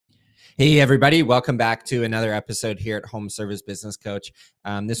Hey, everybody. Welcome back to another episode here at Home Service Business Coach.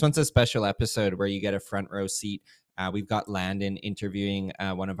 This one's a special episode where you get a front row seat. We've got Landon interviewing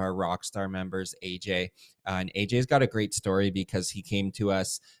one of our Rockstar members, AJ. And AJ's got a great story because he came to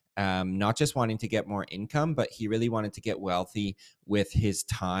us not just wanting to get more income, but he really wanted to get wealthy with his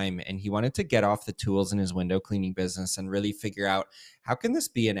time. And he wanted to get off the tools in his window cleaning business and really figure out, how can this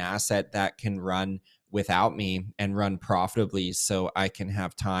be an asset that can run without me and run profitably so I can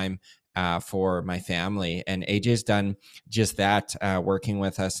have time for my family. And AJ's done just that, working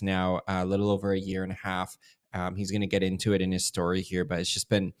with us now a little over a year and a half. He's going to get into it in his story here, but it's just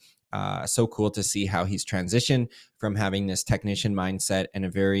been so cool to see how he's transitioned from having this technician mindset and a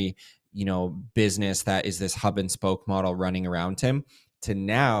very, business that is this hub and spoke model running around him, to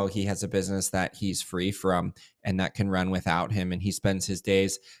now he has a business that he's free from and that can run without him. And he spends his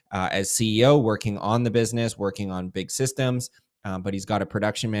days as CEO working on the business, working on big systems, but he's got a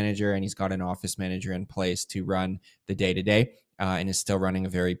production manager and he's got an office manager in place to run the day-to-day, and is still running a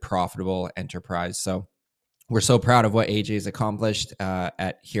very profitable enterprise. So we're so proud of what AJ has accomplished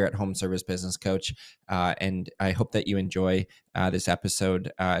here at Home Service Business Coach. And I hope that you enjoy this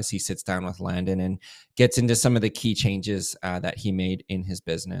episode as he sits down with Landon and gets into some of the key changes that he made in his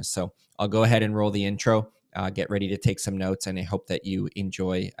business. So I'll go ahead and roll the intro, get ready to take some notes, and I hope that you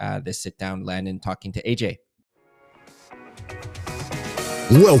enjoy this sit down, Landon talking to AJ.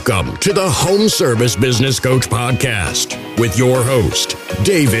 Welcome to the Home Service Business Coach Podcast with your host,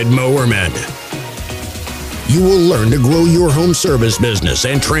 David Mowerman. You will learn to grow your home service business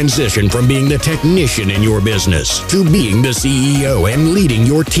and transition from being the technician in your business to being the CEO and leading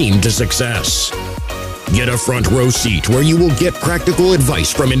your team to success. Get a front row seat where you will get practical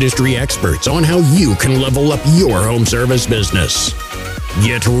advice from industry experts on how you can level up your home service business.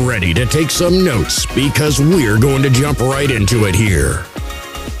 Get ready to take some notes because we're going to jump right into it here.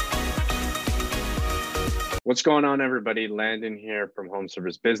 What's going on, everybody? Landon here from Home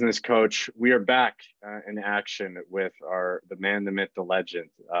Service Business Coach. We are back in action with the man, the myth, the legend.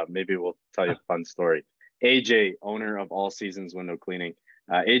 Maybe we'll tell you a fun story. AJ, owner of All Seasons Window Cleaning.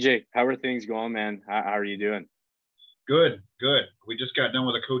 AJ, how are things going, man? How are you doing? Good. We just got done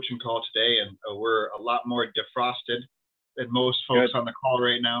with a coaching call today, and we're a lot more defrosted than most folks on the call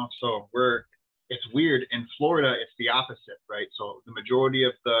right now. So it's weird. In Florida, it's the opposite, right? So the majority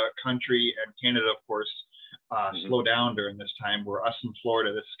of the country and Canada, of course, slow down during this time. Where us in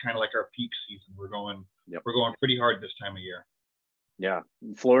Florida, this is kind of like our peak season. We're going pretty hard this time of year. Yeah,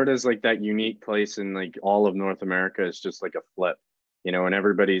 Florida is like that unique place in like all of North America. It's just like a flip, and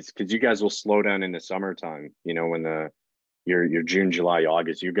everybody's, because you guys will slow down in the summertime. When your June, July,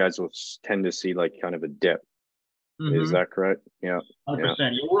 August, you guys will tend to see like kind of a dip. Mm-hmm. Is that correct? Yeah, 100%. Yeah,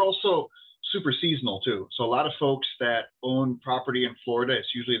 we're also super seasonal too. So a lot of folks that own property in Florida, it's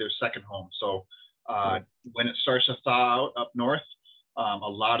usually their second home. So when it starts to thaw out up north, a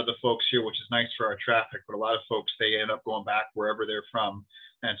lot of the folks here, which is nice for our traffic, but a lot of folks, they end up going back wherever they're from.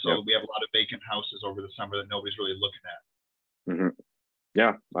 And so we have a lot of vacant houses over the summer that nobody's really looking at. Mm-hmm.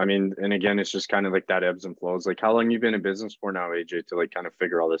 Yeah. I mean, and again, it's just kind of like that ebbs and flows. Like, how long you been in business for now, AJ, to like kind of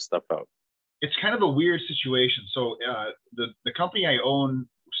figure all this stuff out? It's kind of a weird situation. So the company I own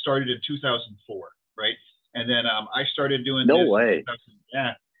started in 2004, right? And then I started doing No way.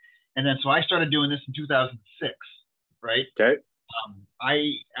 Yeah. And then so I started doing this in 2006, right? Okay.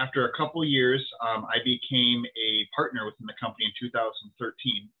 After a couple of years, I became a partner within the company in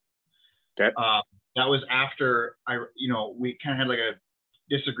 2013. Okay. That was after we kind of had like a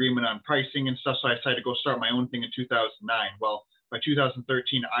disagreement on pricing and stuff. So I decided to go start my own thing in 2009. Well, by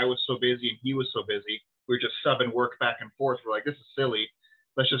 2013, I was so busy and he was so busy. We were just subbing work back and forth. We're like, this is silly.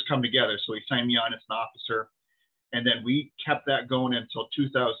 Let's just come together. So he signed me on as an officer. And then we kept that going until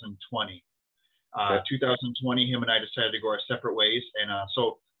 2020. 2020, him and I decided to go our separate ways. And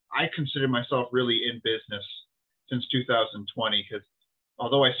so I consider myself really in business since 2020, because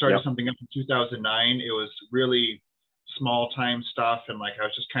although I started something up in 2009, it was really small time stuff. And like, it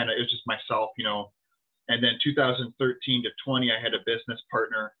was just myself, and then 2013 to 20, I had a business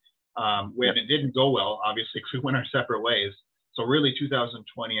partner when it didn't go well, obviously, because we went our separate ways. So really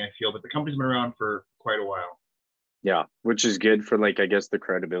 2020, I feel, but the company's been around for quite a while. Yeah, which is good for like, I guess, the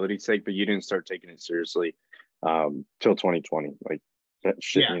credibility sake, but you didn't start taking it seriously till 2020. Like that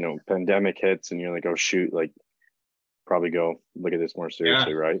shit, pandemic hits and you're like, oh shoot, like probably go look at this more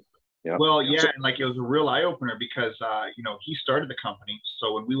seriously, right? Yeah. Well, yeah, and like it was a real eye opener because he started the company.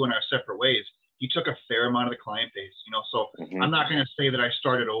 So when we went our separate ways, he took a fair amount of the client base, so I'm not going to say that I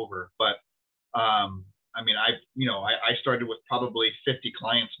started over, but I mean, I started with probably 50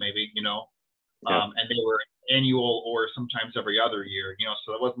 clients maybe, and they were annual or sometimes every other year, you know,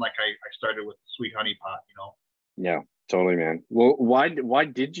 so it wasn't like I started with Sweet Honey Pot, you know. Yeah, totally, man. Well, why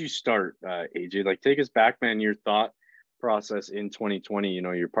did you start, AJ? Like, take us back, man, your thought process in 2020. You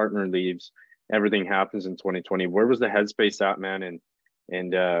know, your partner leaves, everything happens in 2020. Where was the headspace at, man?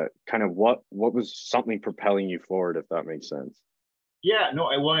 And kind of what was something propelling you forward, if that makes sense? Yeah, no,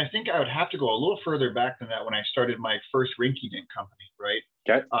 I think I would have to go a little further back than that when I started my first rinky-dink company, right?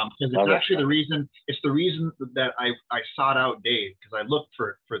 Okay. Because it's actually the reason that I sought out Dave, because I looked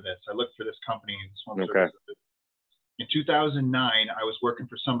for this. I looked for this company. Okay. In 2009, I was working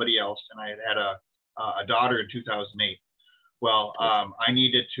for somebody else, and I had a daughter in 2008. Well, I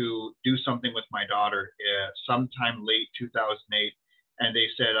needed to do something with my daughter sometime late 2008, and they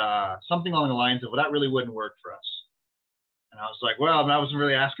said something along the lines of, well, that really wouldn't work for us. And I was like, well, I wasn't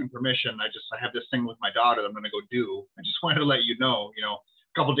really asking permission. I have this thing with my daughter that I'm going to go do. I just wanted to let you know,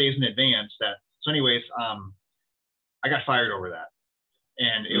 a couple days in advance that. So anyways, I got fired over that.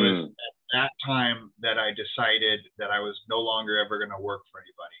 And it was at that time that I decided that I was no longer ever going to work for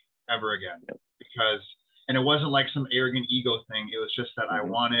anybody ever again. And it wasn't like some arrogant ego thing. It was just that I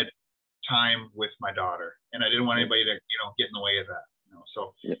wanted time with my daughter, and I didn't want anybody to, get in the way of that.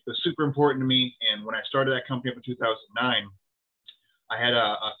 So it was super important to me. And when I started that company up in 2009, I had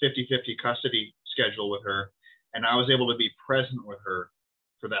a 50-50 custody schedule with her, and I was able to be present with her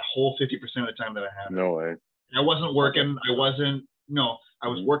for that whole 50% of the time that I had her. No way. And I wasn't working. I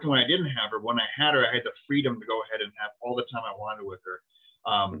was working when I didn't have her. When I had her, I had the freedom to go ahead and have all the time I wanted with her.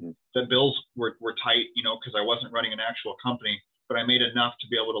 The bills were tight, because I wasn't running an actual company, but I made enough to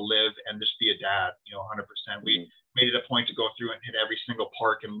be able to live and just be a dad, 100%. We made it a point to go through and hit every single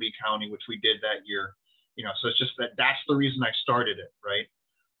park in Lee County, which we did that year. So it's just that's the reason I started it, right?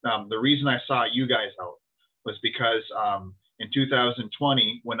 The reason I sought you guys out was because in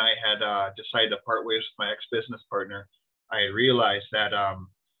 2020, when I had decided to part ways with my ex-business partner, I had realized that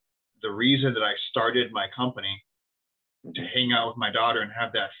the reason that I started my company to hang out with my daughter and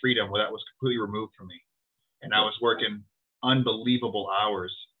have that freedom, well, that was completely removed from me. And I was working unbelievable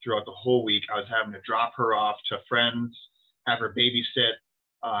hours throughout the whole week. I was having to drop her off to friends, have her babysit.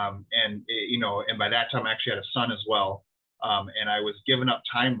 And by that time I actually had a son as well. And I was giving up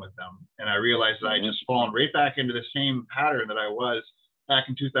time with them. And I realized that I just fallen right back into the same pattern that I was back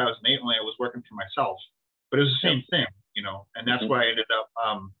in 2008 when I was working for myself. But it was the same thing, and that's why I ended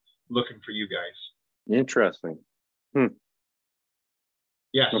up looking for you guys. Interesting.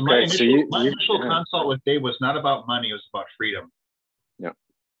 Yeah. So my initial consult with Dave was not about money. It was about freedom. Yeah.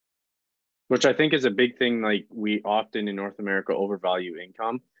 Which I think is a big thing. Like, we often in North America overvalue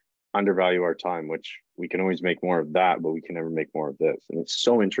income, undervalue our time, which we can always make more of that, but we can never make more of this. And it's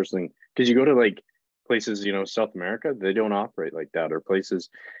so interesting because you go to like places, South America, they don't operate like that, or places,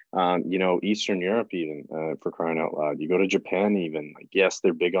 Eastern Europe, even for crying out loud. You go to Japan, even, like, yes,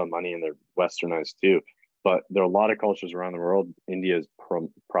 they're big on money and they're westernized too, but there are a lot of cultures around the world. India is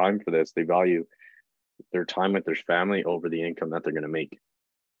prime for this. They value their time with their family over the income that they're going to make.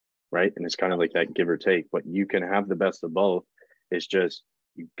 Right. And it's kind of like that give or take, but you can have the best of both. It's just,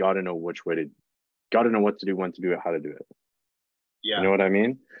 you got to know what to do, when to do it, how to do it. Yeah. You know what I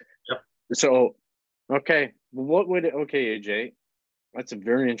mean? Yep. So, okay. AJ, that's a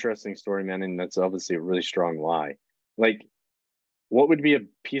very interesting story, man. And that's obviously a really strong lie. Like, what would be a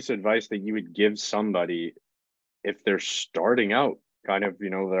piece of advice that you would give somebody if they're starting out, kind of,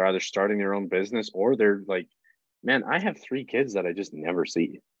 they're either starting their own business or they're like, man, I have 3 kids that I just never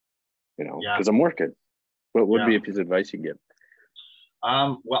see, because I'm working. What would be a piece of advice you give?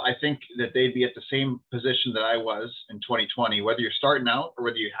 Well, I think that they'd be at the same position that I was in 2020, whether you're starting out or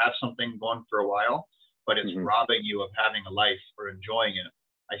whether you have something going for a while, but it's robbing you of having a life or enjoying it.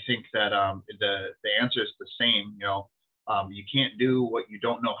 I think that the answer is the same. You can't do what you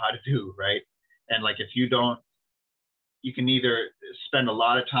don't know how to do, right? And like, if you can either spend a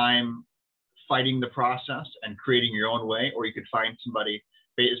lot of time fighting the process and creating your own way, or you could find somebody.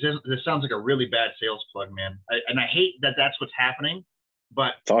 This sounds like a really bad sales plug, man. I hate that that's what's happening,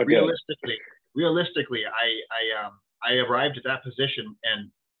 but realistically, I arrived at that position,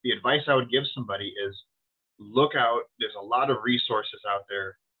 and the advice I would give somebody is look out. There's a lot of resources out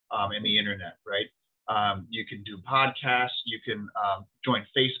there in the internet, right? You can do podcasts, you can join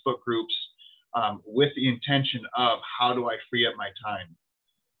Facebook groups with the intention of, how do I free up my time?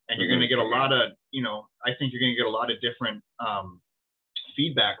 And you're going to get a lot of, I think you're going to get a lot of different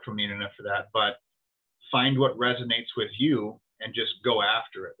feedback from the internet for that, but find what resonates with you and just go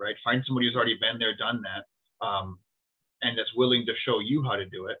after it, right? Find somebody who's already been there, done that, and that's willing to show you how to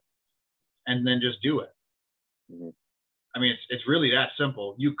do it, and then just do it. I mean, it's really that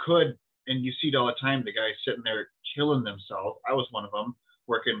simple. You could and you see it all the time, the guys sitting there killing themselves. I was one of them,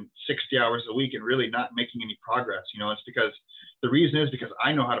 working 60 hours a week and really not making any progress. You know, it's because the reason is because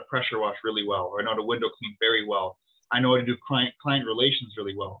I know how to pressure wash really well, or I know how to window clean very well. I know how to do client relations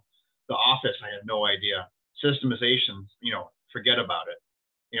really well. The office, I had no idea. Systemizations, you know, forget about it.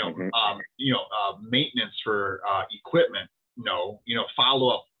 Maintenance for equipment, no. You know, follow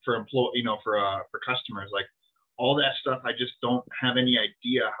up for for customers, like all that stuff. I just don't have any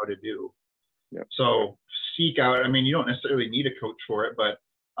idea how to do. Yep. So seek out. I mean, you don't necessarily need a coach for it, but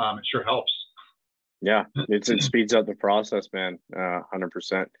it sure helps. Yeah, it speeds up the process, man.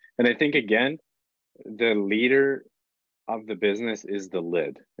 100%. And I think again, the leader of the business is the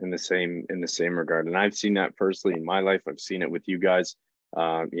lid in the same regard. And I've seen that personally in my life. I've seen it with you guys,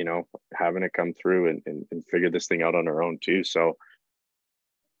 having to come through and figure this thing out on our own too. So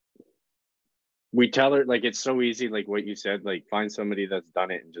we tell her, like, it's so easy, like what you said, like find somebody that's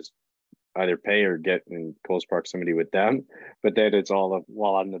done it and just either pay or get in close proximity with them. But then it's all of,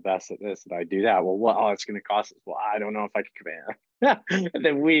 well, I'm the best at this and I do that. Well, what? Oh, it's going to cost us. Well, I don't know if I can command. And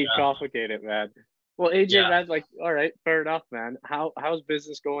then we complicate it, man. Well, AJ, man, like, all right, fair enough, man. How's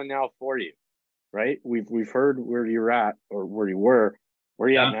business going now for you? Right? We've heard where you're at, or where you were. Where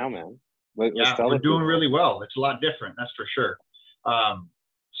are you at now, man? Let's tell we're doing really well. It's a lot different, that's for sure.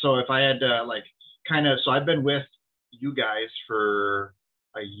 So if I had to so I've been with you guys for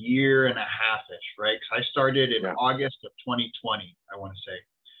a year and a half-ish, right? Because I started in August of 2020, I want to say.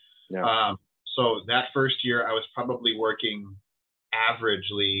 Yeah. So that first year, I was probably working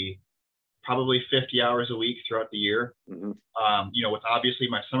averagely probably 50 hours a week throughout the year. Mm-hmm. With obviously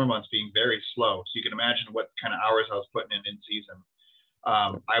my summer months being very slow. So you can imagine what kind of hours I was putting in season.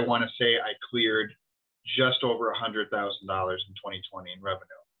 I want to say I cleared just over $100,000 in 2020 in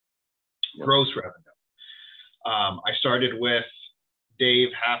revenue, gross revenue. I started with Dave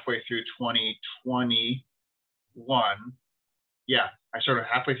halfway through 2021. Yeah, I started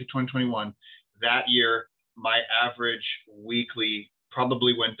halfway through 2021. That year, my average weekly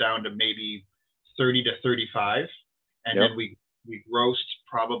probably went down to maybe 30 to 35. And then we grossed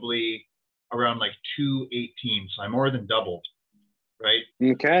probably around like 218. So I more than doubled, right?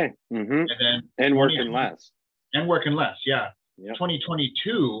 Okay. Mm-hmm. And working less. And working less, yeah. Yep.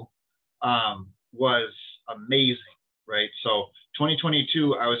 2022 was amazing, right? So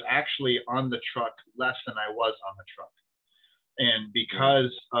 2022, I was actually on the truck less than I was on the truck. And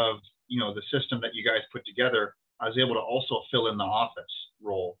because of, the system that you guys put together, I was able to also fill in the office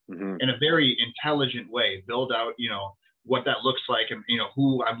role in a very intelligent way, build out, what that looks like and,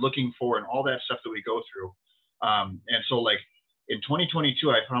 who I'm looking for and all that stuff that we go through. And so like in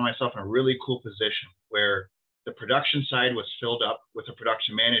 2022, I found myself in a really cool position where the production side was filled up with a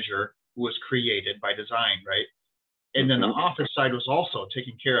production manager who was created by design, right? And then the office side was also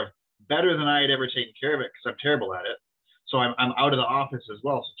taken care of better than I had ever taken care of it because I'm terrible at it. So I'm out of the office as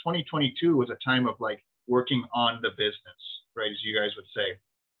well. So 2022 was a time of like working on the business, right? As you guys would say.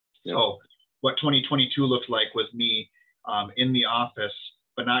 Yep. So what 2022 looked like was me in the office,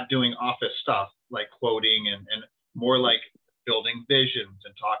 but not doing office stuff like quoting and more like building visions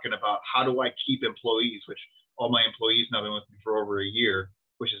and talking about how do I keep employees, which all my employees now have been with me for over a year,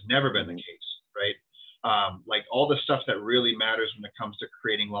 which has never been the case, right? Like all the stuff that really matters when it comes to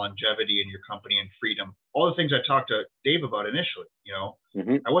creating longevity in your company and freedom, all the things I talked to Dave about initially,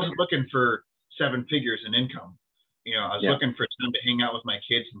 I wasn't looking for 7 figures in income. I was looking for time to hang out with my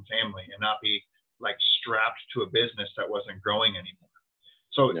kids and family and not be like strapped to a business that wasn't growing anymore.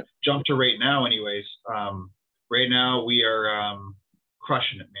 So jump to right now anyways. Right now we are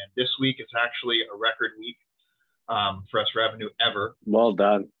crushing it, man. This week is actually a record week for us revenue ever. Well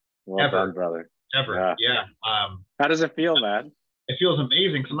done. Well done, brother. Ever. Yeah. How does it feel, man? It feels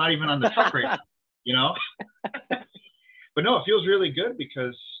amazing because I'm not even on the truck right now, But no, it feels really good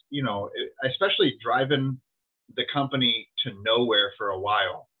because, especially driving the company to nowhere for a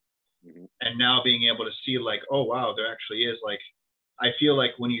while and now being able to see like, oh, wow, there actually is like, I feel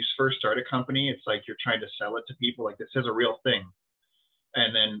like when you first start a company, it's like you're trying to sell it to people like this is a real thing.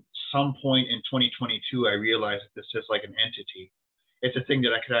 And then some point in 2022, I realized that this is like an entity. It's a thing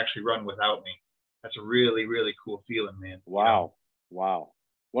that I could actually run without me. That's a really, really cool feeling, man. Wow. Wow.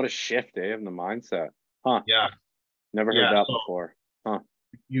 What a shift, in the mindset. Huh. Yeah. Never heard that before. Huh.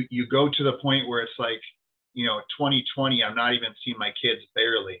 You go to the point where it's like, 2020, I'm not even seeing my kids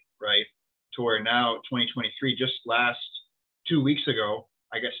barely, right? To where now 2023, just last 2 weeks ago,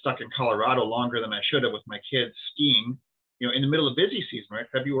 I got stuck in Colorado longer than I should have with my kids skiing, in the middle of busy season, right?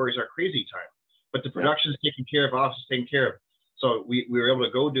 February is our crazy time, but the production is taken care of, office is taken care of. So we were able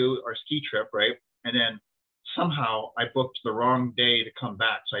to go do our ski trip, right? And then somehow I booked the wrong day to come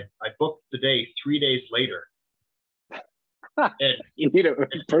back. So I booked the day 3 days later. And you need a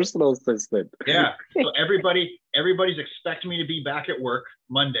personal assistant. Yeah. So everybody's expecting me to be back at work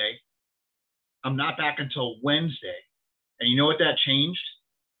Monday. I'm not back until Wednesday. And you know what that changed?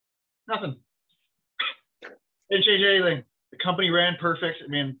 Nothing. Didn't change anything. The company ran perfect. I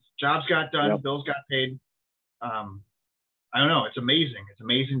mean, jobs got done, Yep. bills got paid. I don't know. It's amazing. It's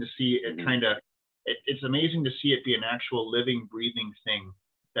amazing to see it it's amazing to see it be an actual living, breathing thing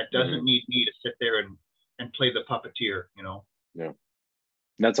that doesn't need me to sit there and play the puppeteer, you know? Yeah.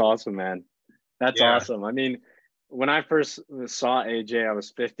 That's awesome, man. That's awesome. I mean, when I first saw AJ, I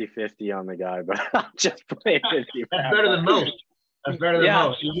was 50-50 on the guy, but I'll just play 50. That's better than most. That's better than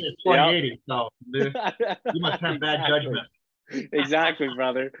most. You get 20-80, so you must have bad judgment. Exactly,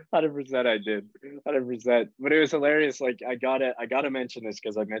 brother. 100% I did. 100%. But it was hilarious. Like, I gotta mention this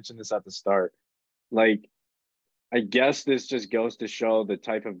because I mentioned this at the start. Like, I guess this just goes to show the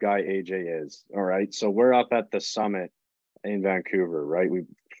type of guy AJ is. All right. So we're up at the summit in Vancouver, right? We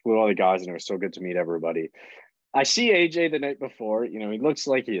flew all the guys and it was so good to meet everybody. I see AJ the night before, you know, he looks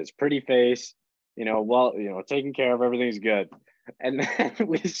like he has pretty face, you know, well, you know, taken care of, everything's good. And then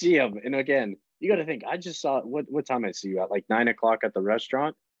we see him. And again, you got to think, I just saw what time I see you at, like 9 o'clock at the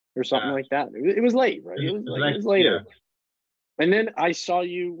restaurant or something like that. It was late, right? It was later. Yeah. And then I saw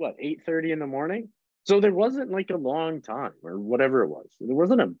you, 8:30 in the morning? So there wasn't like a long time or whatever it was. There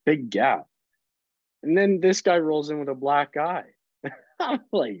wasn't a big gap. And then this guy rolls in with a black eye. I'm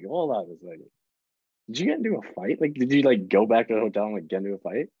like, hold on a second. Did you get into a fight? Like, did you like go back to the hotel and like get into a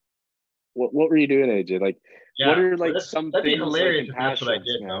fight? What were you doing, AJ? Like, what are like some things hilarious like if that's what I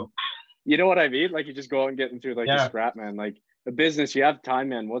did, man? though. You know what I mean? Like, you just go out and get into like a scrap, man. Like a business, you have time,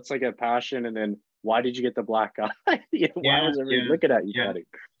 man. What's like a passion, and then why did you get the black eye? Why was everybody looking at you, buddy?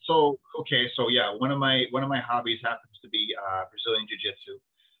 So one of my hobbies happens to be Brazilian Jiu-Jitsu,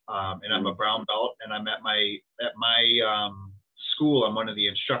 and I'm a brown belt, and I'm at my school. I'm one of the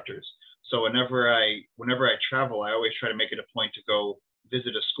instructors. So whenever I travel, I always try to make it a point to go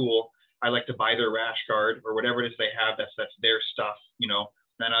visit a school. I like to buy their rash guard or whatever it is they have. That's their stuff, you know.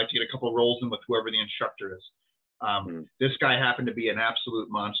 Then I like to get a couple of rolls in with whoever the instructor is. This guy happened to be an absolute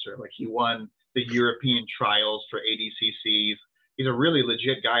monster. Like, he won the European trials for ADCCs. He's a really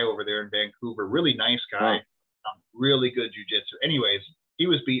legit guy over there in Vancouver. Really nice guy. Really good jiu-jitsu. Anyways, he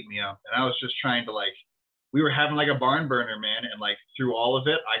was beating me up, and I was just trying to, like, we were having like a barn burner, man. And like through all of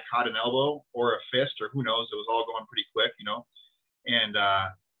it, I caught an elbow or a fist or who knows. It was all going pretty quick, you know. And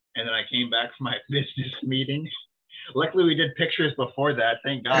then I came back from my business meeting. Luckily, we did pictures before that.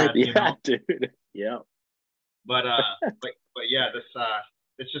 Thank God. Yeah, you know? dude. Yeah. But yeah,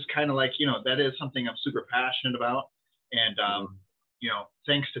 it's just kind of like, you know, that is something I'm super passionate about. And you know,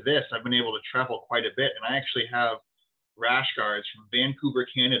 thanks to this, I've been able to travel quite a bit. And I actually have rash guards from Vancouver,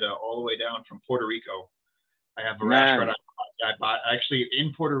 Canada, all the way down from Puerto Rico. I have a rash guard I bought actually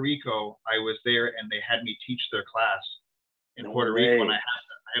in Puerto Rico. I was there and they had me teach their class in Puerto Rico, and I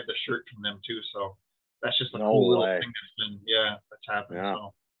have the shirt from them too. So that's just a cool little thing that's happened. Yeah.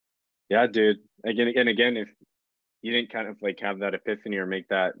 So. Yeah, dude. Again, if you didn't kind of like have that epiphany or make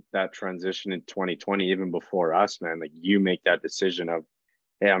that transition in 2020, even before us, man, like you make that decision of,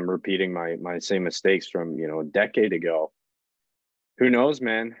 hey, I'm repeating my same mistakes from, you know, a decade ago. Who knows,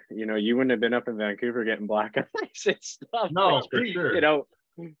 man? You know, you wouldn't have been up in Vancouver getting black eyes and stuff. No, for sure. You know,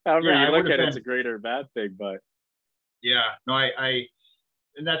 however you look at it, it's a great or bad thing, but yeah, no, I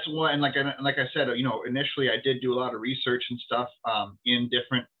and that's why, and like I said, you know, initially I did do a lot of research and stuff in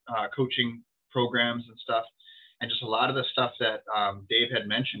different coaching programs and stuff, and just a lot of the stuff that Dave had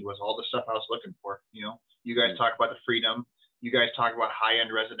mentioned was all the stuff I was looking for. You know, you guys talk about the freedom, you guys talk about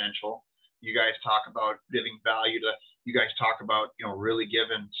high-end residential, you guys talk about giving value to, you guys talk about, you know, really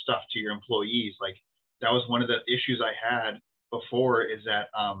giving stuff to your employees. Like, that was one of the issues I had before, is that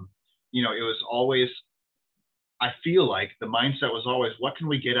you know, it was always, I feel like the mindset was always, what can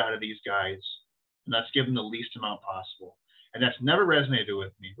we get out of these guys? And let's give them the least amount possible. And that's never resonated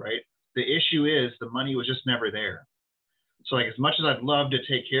with me, right? The issue is the money was just never there. So like, as much as I'd love to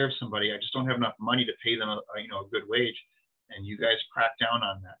take care of somebody, I just don't have enough money to pay them a you know, a good wage. And you guys crack down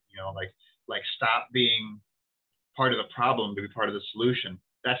on that, you know, like stop being part of the problem to be part of the solution.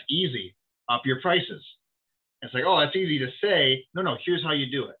 That's easy. Up your prices. It's like, oh, that's easy to say. No, here's how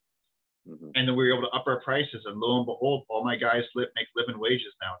you do it. And then we were able to up our prices, and lo and behold, all my guys make living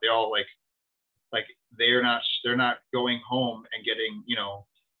wages now. They all like they're not going home and getting, you know,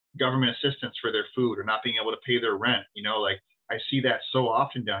 government assistance for their food or not being able to pay their rent. You know, like, I see that so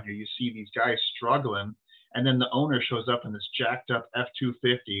often down here. You see these guys struggling, and then the owner shows up in this jacked up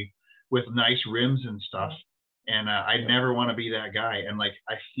F-250 with nice rims and stuff, And I never want to be that guy. And like,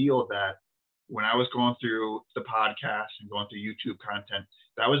 I feel that when I was going through the podcast and going through YouTube content,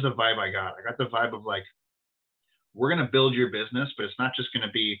 that was the vibe I got. I got the vibe of like, we're going to build your business, but it's not just going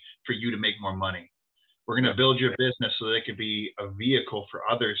to be for you to make more money. We're going to build your business so that it could be a vehicle for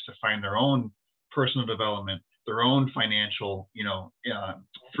others to find their own personal development, their own financial,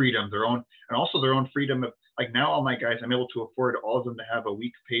 freedom, and also their own freedom of, like, now all my guys, I'm able to afford all of them to have a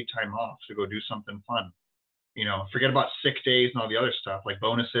week paid time off to go do something fun. Forget about sick days and all the other stuff, like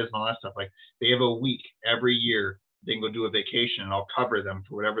bonuses and all that stuff. Like, they have a week every year they can go do a vacation, and I'll cover them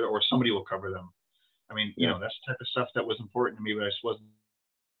for whatever, or somebody will cover them. I mean, that's the type of stuff that was important to me, but I just wasn't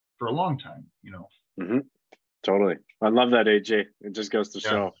for a long time, Mm-hmm. Totally. I love that, AJ. It just goes to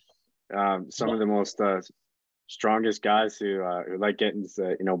show some of the most strongest guys who like getting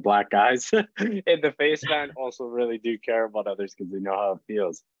black guys in the face, man, also really do care about others because they know how it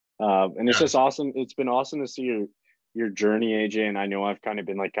feels. And it's just awesome. It's been awesome to see your journey, AJ. And I know I've kind of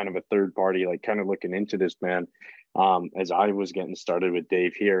been like kind of a third party, like kind of looking into this, man, as I was getting started with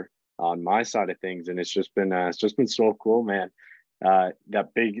Dave here on my side of things. And it's just been so cool, man.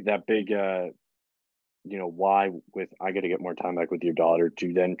 That big why with I got to get more time back with your daughter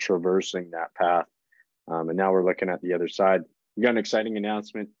to then traversing that path. And now we're looking at the other side. We got an exciting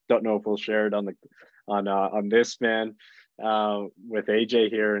announcement. Don't know if we'll share it on this, man, with AJ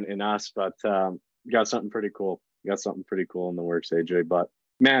here and us, but we got something pretty cool. We got something pretty cool in the works, AJ. But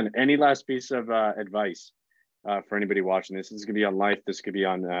man, any last piece of advice for anybody watching this? This could be on life. This could be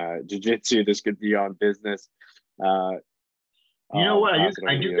on jiu-jitsu. This could be on business. You know what?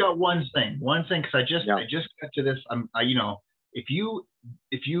 I do got one thing, because I just got to this. If you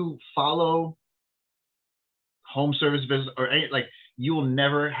follow home service business or any, like, you will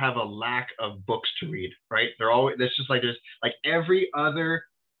never have a lack of books to read, right? They're always, it's just like, there's like every other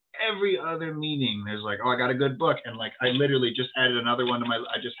meeting, there's like, oh, I got a good book. And like, I literally just added another one to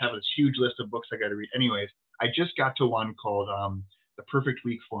I just have this huge list of books I got to read. Anyways, I just got to one called The Perfect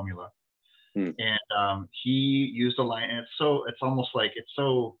Week Formula. And he used a line, and it's almost like, it's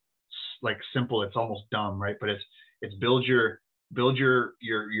so like simple, it's almost dumb, right? But it's build your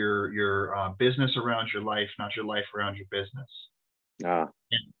business around your life, not your life around your business. And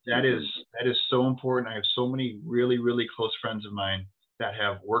that is so important. I have so many really, really close friends of mine that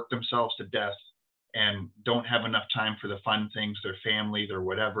have worked themselves to death and don't have enough time for the fun things, their family, their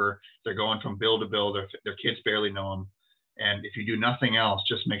whatever. They're going from bill to bill. Their kids barely know them. And if you do nothing else,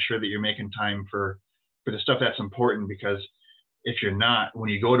 just make sure that you're making time for the stuff that's important, because if you're not, when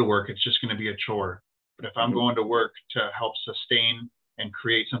you go to work, it's just going to be a chore. But if I'm going to work to help sustain and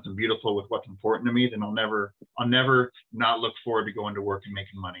create something beautiful with what's important to me, then I'll never not look forward to going to work and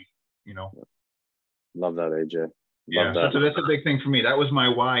making money, Love that, AJ. Love that. That's a big thing for me. That was my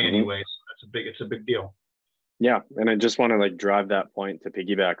why anyway. So it's a big deal. Yeah. And I just want to like drive that point to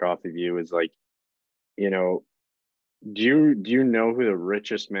piggyback off of you is like, do you know who the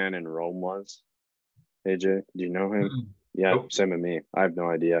richest man in Rome was, AJ? Do you know him? Mm-hmm. Yeah, Nope. same with me. I have no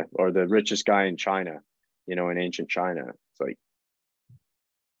idea. Or the richest guy in China, in ancient China. It's like,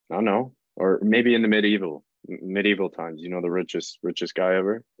 I don't know. Or maybe in the medieval times, the richest guy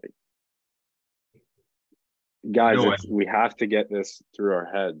ever. Like, guys, we have to get this through our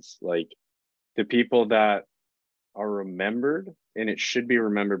heads. Like, the people that are remembered, and it should be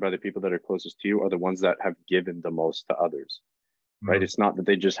remembered by the people that are closest to you, are the ones that have given the most to others, right? It's not that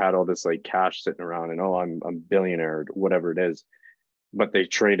they just had all this like cash sitting around and, oh, I'm billionaire or whatever it is, but they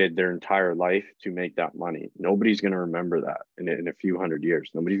traded their entire life to make that money. Nobody's going to remember that in a few hundred years.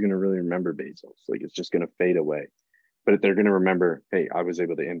 Nobody's going to really remember Bezos. Like, it's just going to fade away. But they're going to remember, hey, I was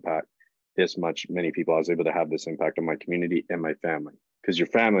able to impact this many people. I was able to have this impact on my community and my family. Because your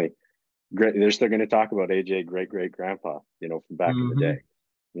family, great, they're still going to talk about AJ, great grandpa, from back in the day.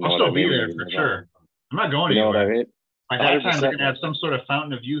 I'll still be there for sure. I'm not going anywhere. You know what I mean? By that time, they're going to have some sort of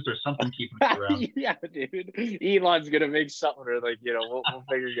fountain of youth or something keeping us around. Yeah, dude. Elon's going to make something, or like, we'll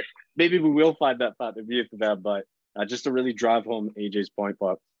figure it out. Maybe we will find that fountain of youth for that. But just to really drive home AJ's point,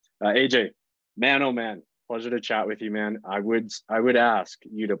 but AJ, man, oh man, pleasure to chat with you, man. I would ask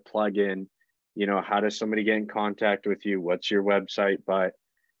you to plug in, how does somebody get in contact with you? What's your website? But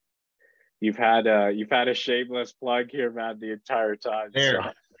you've had a shameless plug here, man, the entire time.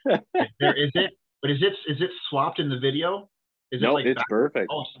 There, so. There is it. But is it swapped in the video? Is no, it like it's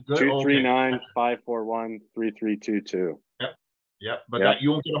perfect. Oh, good. 239-541-3322. Yep. But that,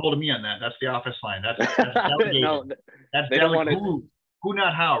 you won't get a hold of me on that. That's the office line. That's delegated. No, that's delegated. Who,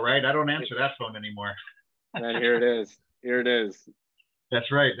 not how, right? I don't answer that phone anymore. And here it is.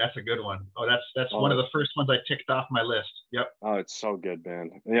 That's right. That's a good one. Oh, that's one of the first ones I ticked off my list. Yep. Oh, it's so good,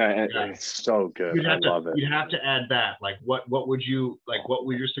 man. Yeah, it's so good. I love it. You'd have to add that. Like, what would you like? What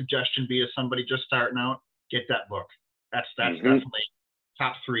would your suggestion be as somebody just starting out? Get that book. That's definitely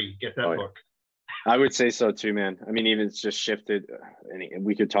top 3. Get that book. I would say so too, man. I mean, even it's just shifted, and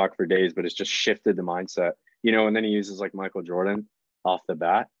we could talk for days, but it's just shifted the mindset, you know. And then he uses like Michael Jordan off the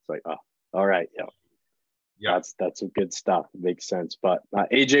bat. It's like, oh, all right, yeah, that's some good stuff. It makes sense. But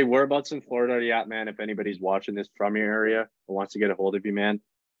AJ, whereabouts in Florida are you at, man? If anybody's watching this from your area or wants to get a hold of you, man,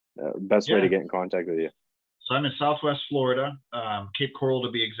 best way to get in contact with you. So I'm in Southwest Florida, Cape Coral to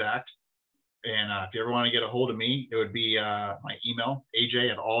be exact. And if you ever want to get a hold of me, it would be my email,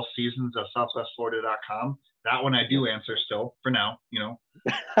 aj@allseasons.southwestflorida.com. That one I do answer still for now, you know.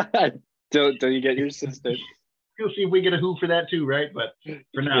 Till you get your assistant. You'll see if we get a who for that too, right? But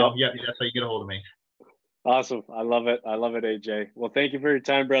for now, yeah, that's how you get a hold of me. Awesome. I love it, AJ. Well, thank you for your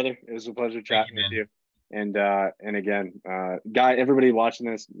time, brother. It was a pleasure chatting with you. And again, everybody watching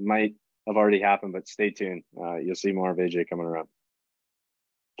this might have already happened, but stay tuned. You'll see more of AJ coming around.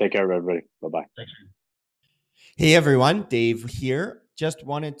 Take care, everybody. Bye-bye. Thanks. Hey, everyone. Dave here. Just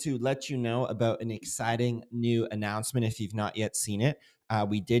wanted to let you know about an exciting new announcement if you've not yet seen it.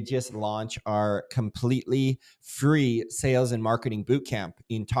 We did just launch our completely free sales and marketing bootcamp.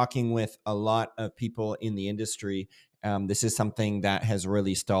 In talking with a lot of people in the industry, this is something that has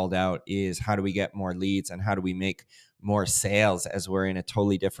really stalled out, is how do we get more leads and how do we make more sales as we're in a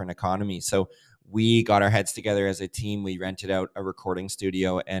totally different economy. So we got our heads together as a team. We rented out a recording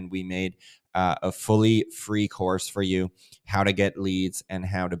studio and we made a fully free course for you, how to get leads and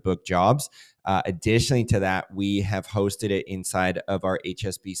how to book jobs. Additionally to that, we have hosted it inside of our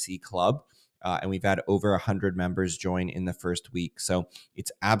HSBC club. And we've had over 100 members join in the first week. So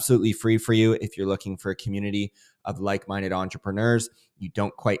it's absolutely free for you. If you're looking for a community of like-minded entrepreneurs, you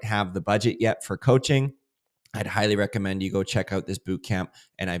don't quite have the budget yet for coaching, I'd highly recommend you go check out this bootcamp,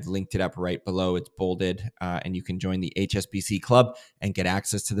 and I've linked it up right below. It's bolded, and you can join the HSBC club and get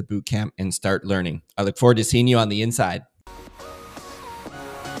access to the bootcamp and start learning. I look forward to seeing you on the inside.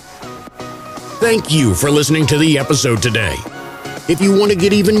 Thank you for listening to the episode today. If you want to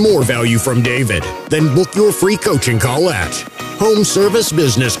get even more value from David, then book your free coaching call at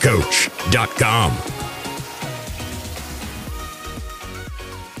homeservicebusinesscoach.com.